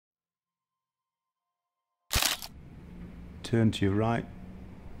turn to your right.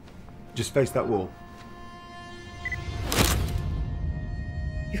 Just face that wall.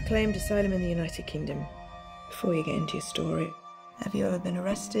 You've claimed asylum in the United Kingdom. Before you get into your story, have you ever been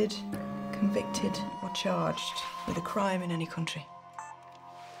arrested, convicted, or charged with a crime in any country?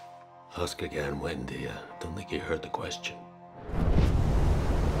 Ask again, Wendy. I don't think you heard the question.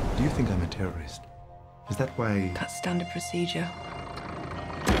 Do you think I'm a terrorist? Is that why... That's standard procedure.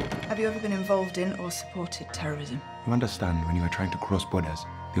 Have you ever been involved in or supported terrorism? You understand, when you are trying to cross borders,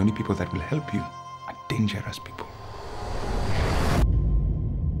 the only people that will help you are dangerous people.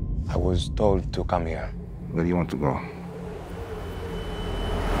 I was told to come here. Where do you want to go?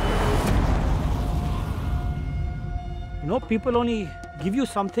 You know, people only give you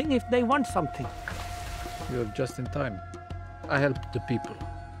something if they want something. You're just in time. I help the people.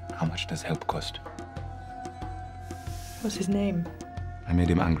 How much does help cost? What's his name? I made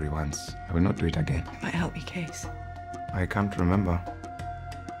him angry once. I will not do it again. It might help your case. I can't remember.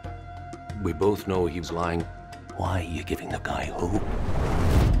 We both know he was lying. Why are you giving the guy hope?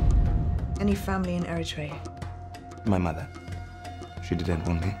 Any family in Eritrea? My mother. She didn't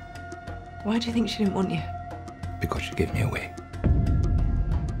want me Why do you think she didn't want you? because she gave me away.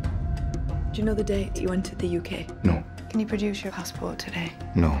 Do you know the date you entered the UK? No, Can you produce your passport today?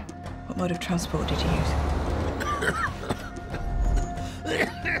 no. What mode of transport did you use?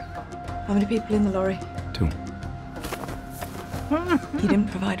 How many people in the lorry? 2. You didn't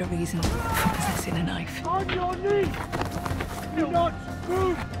provide a reason for possessing a knife. On your knees! Do not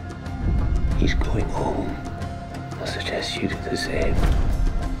move! He's going home. I suggest you do the same.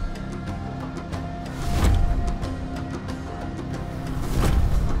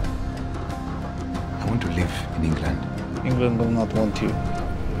 I want to live in England. England will not want you.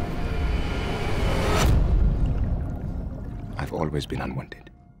 I've always been unwanted.